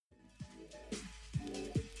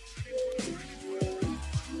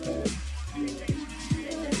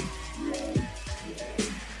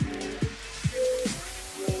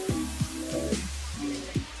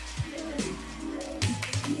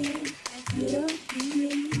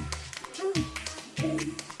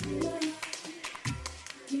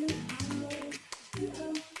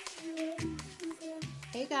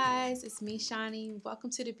It's me, Shani.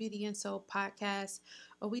 Welcome to the Beauty and Soul podcast,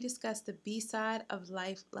 where we discuss the B side of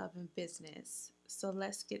life, love, and business. So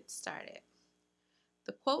let's get started.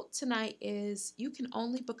 The quote tonight is: "You can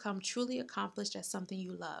only become truly accomplished at something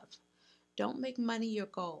you love. Don't make money your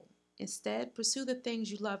goal. Instead, pursue the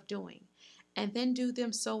things you love doing, and then do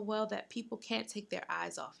them so well that people can't take their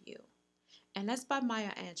eyes off you." And that's by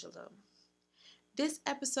Maya Angelou. This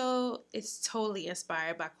episode is totally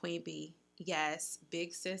inspired by Queen Bee. Yes,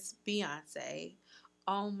 big sis Beyonce.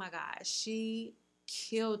 Oh my gosh, she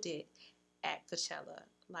killed it at Coachella.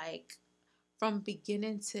 Like from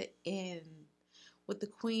beginning to end with the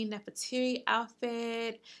Queen Nefertiti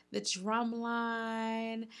outfit, the drum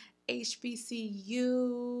line,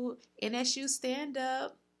 HBCU, NSU stand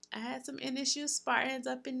up. I had some NSU Spartans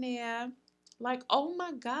up in there. Like, oh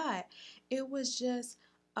my God, it was just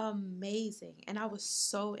amazing. And I was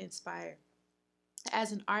so inspired.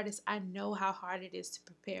 As an artist, I know how hard it is to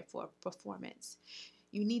prepare for a performance.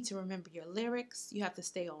 You need to remember your lyrics, you have to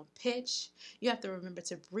stay on pitch, you have to remember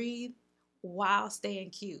to breathe while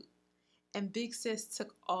staying cute. And Big Sis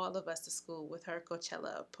took all of us to school with her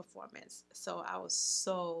Coachella performance. So I was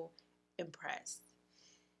so impressed.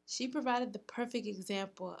 She provided the perfect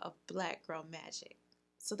example of Black Girl Magic.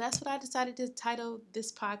 So that's what I decided to title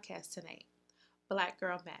this podcast tonight, Black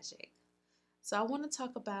Girl Magic. So I want to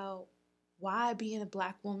talk about why being a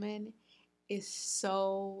Black woman is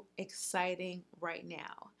so exciting right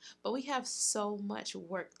now. But we have so much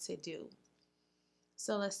work to do.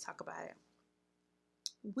 So let's talk about it.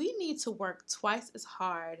 We need to work twice as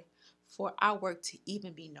hard for our work to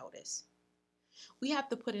even be noticed. We have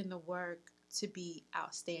to put in the work to be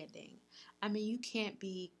outstanding. I mean, you can't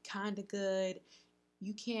be kind of good.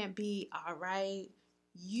 You can't be all right.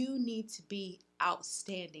 You need to be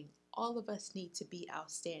outstanding. All of us need to be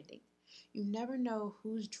outstanding. You never know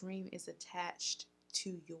whose dream is attached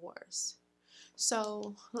to yours.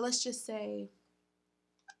 So let's just say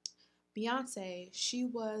Beyonce, she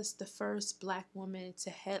was the first Black woman to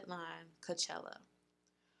headline Coachella.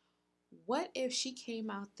 What if she came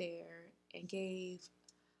out there and gave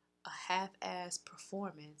a half-ass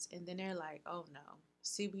performance and then they're like, oh no,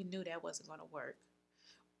 see, we knew that wasn't going to work.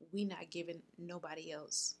 We not giving nobody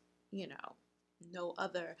else, no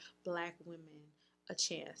other Black women a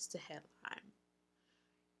chance to headline.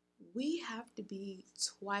 We have to be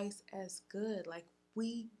twice as good. Like,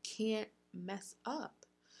 we can't mess up,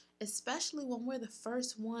 especially when we're the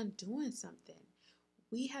first one doing something.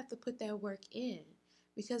 We have to put that work in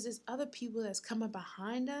because there's other people that's coming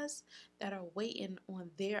behind us that are waiting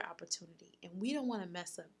on their opportunity, and we don't want to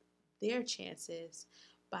mess up their chances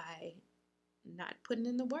by not putting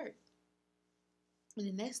in the work. And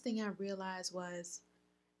the next thing I realized was,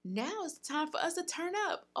 now it's time for us to turn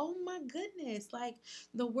up. Oh my goodness. Like,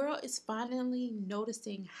 the world is finally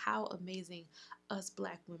noticing how amazing us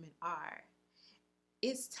Black women are.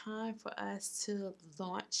 It's time for us to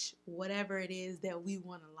launch whatever it is that we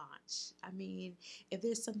want to launch. I mean, if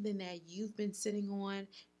there's something that you've been sitting on,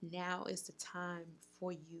 now is the time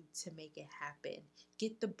for you to make it happen.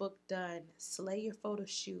 Get the book done, slay your photo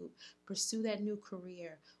shoot, pursue that new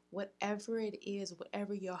career. Whatever it is,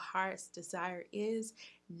 whatever your heart's desire is,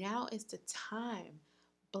 now is the time.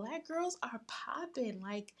 Black girls are popping.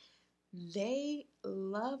 Like, they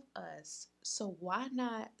love us. So why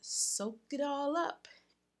not soak it all up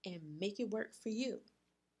and make it work for you?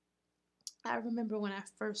 I remember when I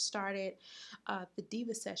first started the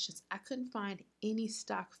Diva Sessions, I couldn't find any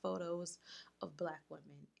stock photos of Black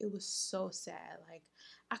women. It was so sad. Like,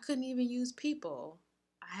 I couldn't even use people.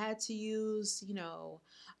 I had to use,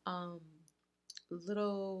 um,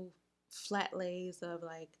 little flat lays of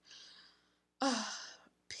like uh,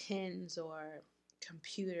 pens or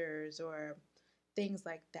computers or things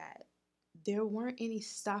like that. There weren't any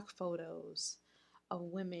stock photos of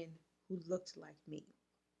women who looked like me.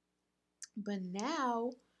 But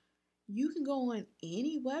now you can go on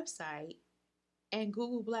any website and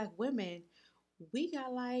Google Black women. We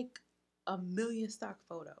got like a million stock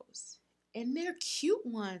photos. And they're cute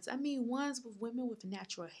ones. I mean, ones with women with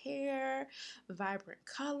natural hair, vibrant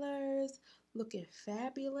colors, looking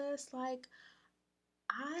fabulous. Like,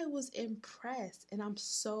 I was impressed and I'm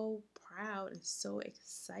so proud and so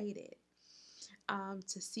excited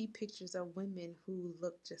to see pictures of women who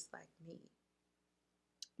look just like me.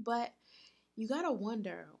 But you gotta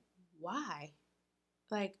wonder why.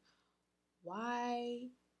 Like, why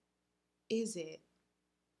is it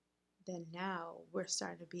that now we're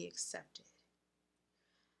starting to be accepted?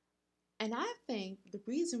 And I think the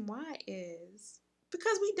reason why is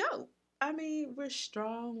because we don't. I mean, we're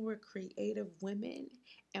strong, we're creative women,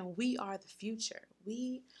 and we are the future.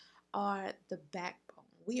 We are the backbone.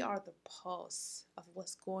 we are the pulse of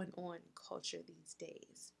what's going on in culture these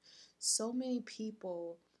days. So many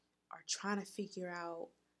people are trying to figure out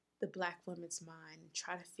the Black woman's mind and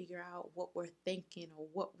try to figure out what we're thinking or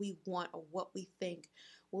what we want or what we think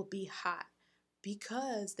will be hot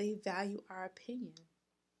because they value our opinion.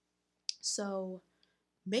 So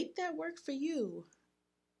make that work for you.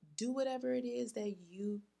 Do whatever it is that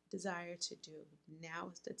you desire to do. Now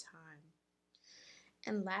is the time.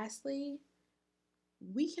 And lastly,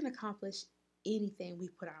 we can accomplish anything we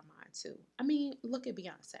put our mind to. I mean, look at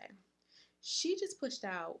Beyonce. She just pushed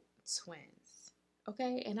out twins,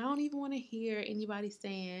 okay? And I don't even want to hear anybody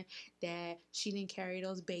saying that she didn't carry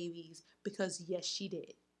those babies, because yes, she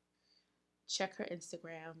did. Check her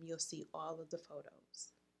Instagram, you'll see all of the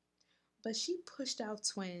photos. But she pushed out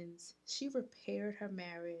twins, she repaired her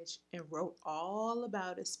marriage and wrote all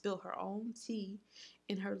about it, spilled her own tea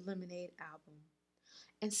in her Lemonade album,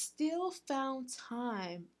 and still found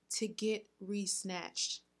time to get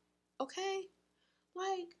resnatched. Okay?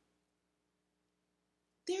 Like,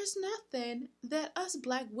 there's nothing that us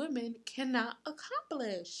Black women cannot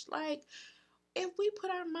accomplish. Like, if we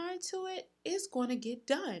put our mind to it, it's going to get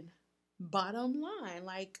done. Bottom line.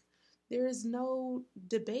 Like, there is no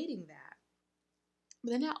debating that.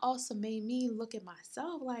 But then that also made me look at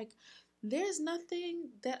myself like, there's nothing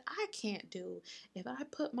that I can't do. If I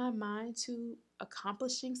put my mind to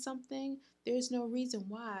accomplishing something, there's no reason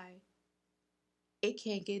why it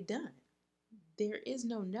can't get done. There is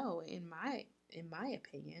no in my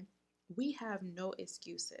opinion. We have no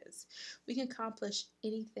excuses. We can accomplish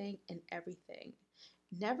anything and everything.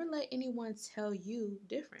 Never let anyone tell you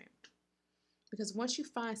different. Because once you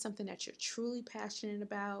find something that you're truly passionate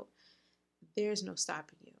about, there's no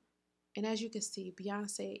stopping you. And as you can see,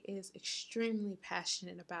 Beyonce is extremely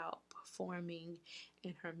passionate about performing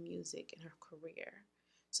in her music and her career.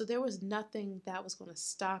 So there was nothing that was going to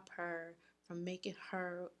stop her from making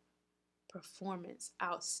her performance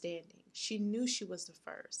outstanding. She knew she was the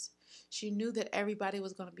first. She knew that everybody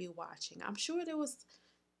was going to be watching. I'm sure there was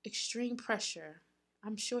extreme pressure.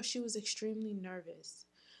 I'm sure she was extremely nervous.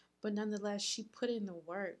 But nonetheless, she put in the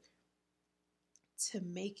work to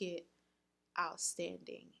make it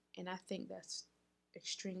outstanding. And I think that's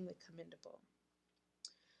extremely commendable.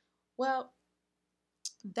 Well,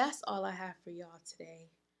 that's all I have for y'all today.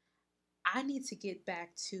 I need to get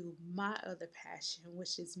back to my other passion,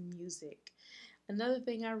 which is music. Another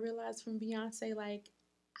thing I realized from Beyonce, like,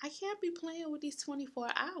 I can't be playing with these 24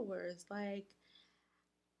 hours. Like,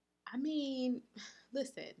 I mean,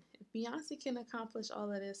 listen, if Beyonce can accomplish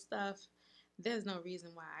all of this stuff, there's no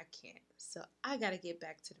reason why I can't. So I got to get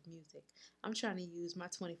back to the music. I'm trying to use my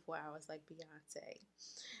 24 hours like Beyonce.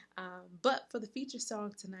 But for the feature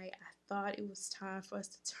song tonight, I thought it was time for us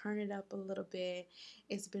to turn it up a little bit.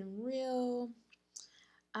 It's been real,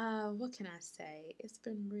 what can I say? It's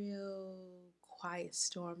been real Quiet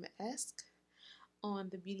Storm-esque on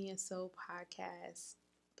the Beauty and Soul podcast.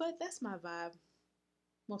 But that's my vibe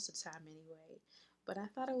most of the time anyway. But I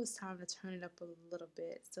thought it was time to turn it up a little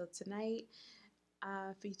bit. So tonight,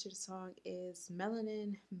 featured song is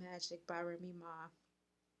Melanin Magic by Remy Ma,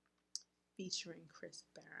 featuring Chris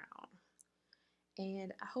Brown.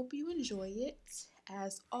 And I hope you enjoy it.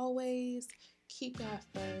 As always, keep God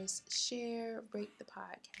first, share, rate the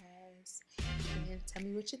podcast, and tell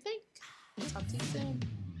me what you think. Talk to you soon.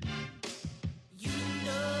 You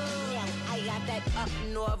know, I got that up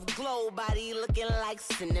north glow body looking like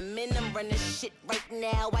cinnamon. I'm running shit right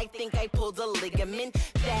now. I think I pulled a ligament.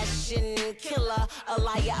 Fashion killer, a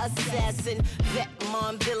liar, assassin, vet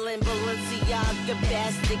mom, villain, Balenciaga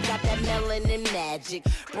bastard. Got that melanin magic,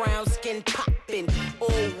 brown skin popping.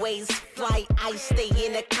 Always fly, I stay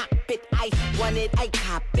in the cockpit. I want it, I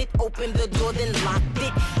cop it. Open the door, then locked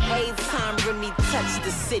it. Every time Remy touch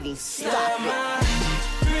the city, stop it.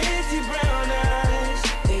 Pretty brown eyes,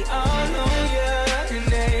 they all know you and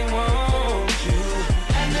they want you.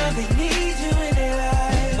 I know they need you in their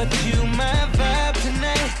life, but you my vibe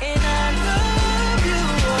tonight, and I love you.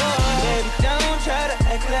 Baby, don't try to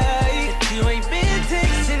act like that you ain't been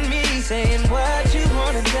texting me, saying what you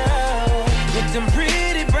wanna know. With them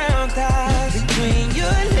pretty brown thighs between your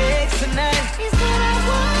legs tonight is what I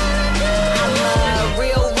wanna do. I'm a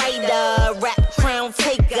real writer, rap crown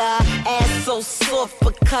taker, ass so soft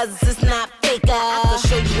because it's not faker. I can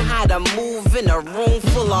show you how to move in a room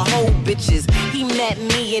full of whole bitches. He met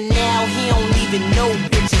me and now he don't even know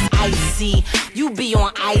bitches. I see you be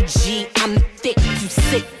on IG, I'm thick, you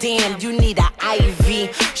sick, damn, you need an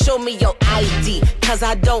IV. Show me your ID, cause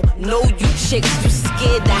I don't know you chicks. You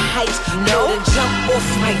scared the heights, know to jump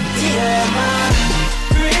off my dick. Yeah, my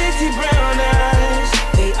pretty brown eyes,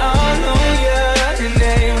 they all know you and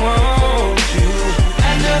they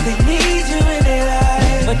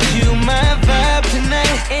but you my vibe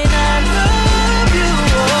tonight, and I love you.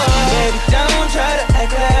 Baby, don't try to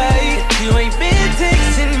act like you ain't been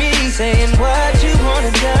texting me, saying what you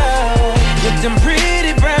wanna know. With them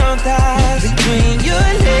pretty brown thighs between your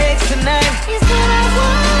legs tonight, it's what I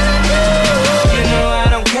wanna do. You know I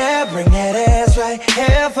don't care, bring that ass right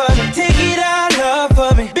here for me. Take it all off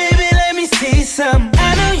for me, baby, let me see something.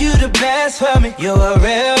 I know you the best for me. You're a